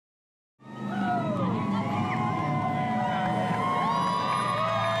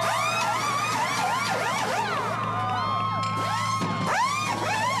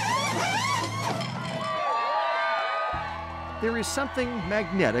There is something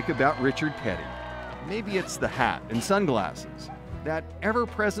magnetic about Richard Petty. Maybe it's the hat and sunglasses, that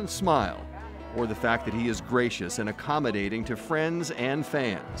ever-present smile, or the fact that he is gracious and accommodating to friends and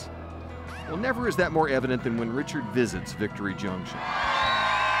fans. Well, never is that more evident than when Richard visits Victory Junction.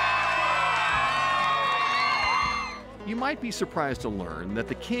 You might be surprised to learn that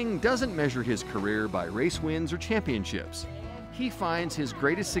the King doesn't measure his career by race wins or championships. He finds his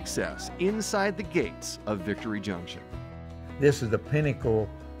greatest success inside the gates of Victory Junction. This is the pinnacle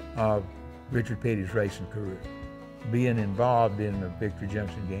of Richard Petty's racing career, being involved in the Victory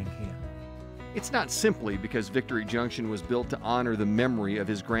Junction Gang Camp. It's not simply because Victory Junction was built to honor the memory of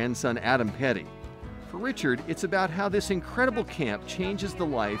his grandson Adam Petty. For Richard, it's about how this incredible camp changes the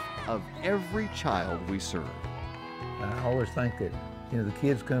life of every child we serve. I always think that, the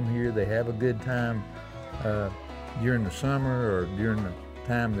kids come here, they have a good time during the summer or during the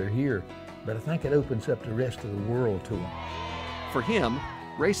time they're here, but I think it opens up the rest of the world to them. For him,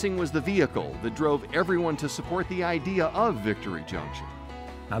 racing was the vehicle that drove everyone to support the idea of Victory Junction.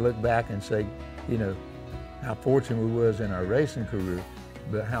 I look back and say, how fortunate we was in our racing career,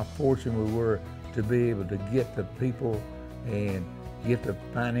 but how fortunate we were to be able to get the people and get the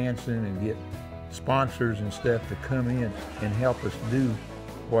financing and get sponsors and stuff to come in and help us do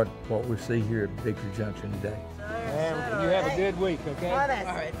what we see here at Victory Junction today. You have a good week, okay? All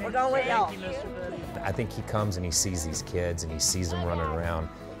right, we're going with y'all. I think he comes and he sees these kids and he sees them running around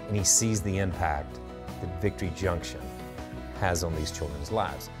and he sees the impact that Victory Junction has on these children's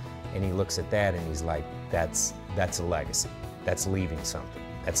lives. And he looks at that and he's like, that's a legacy. That's leaving something.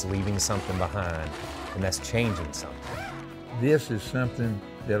 That's leaving something behind, and that's changing something. This is something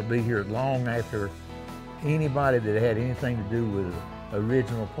that'll be here long after anybody that had anything to do with the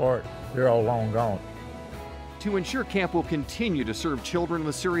original part, they're all long gone. To ensure camp will continue to serve children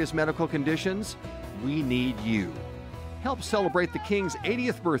with serious medical conditions, we need you. Help celebrate the King's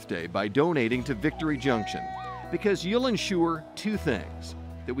 80th birthday by donating to Victory Junction, because you'll ensure two things: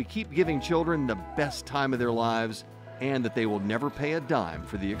 that we keep giving children the best time of their lives, and that they will never pay a dime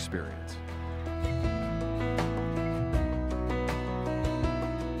for the experience.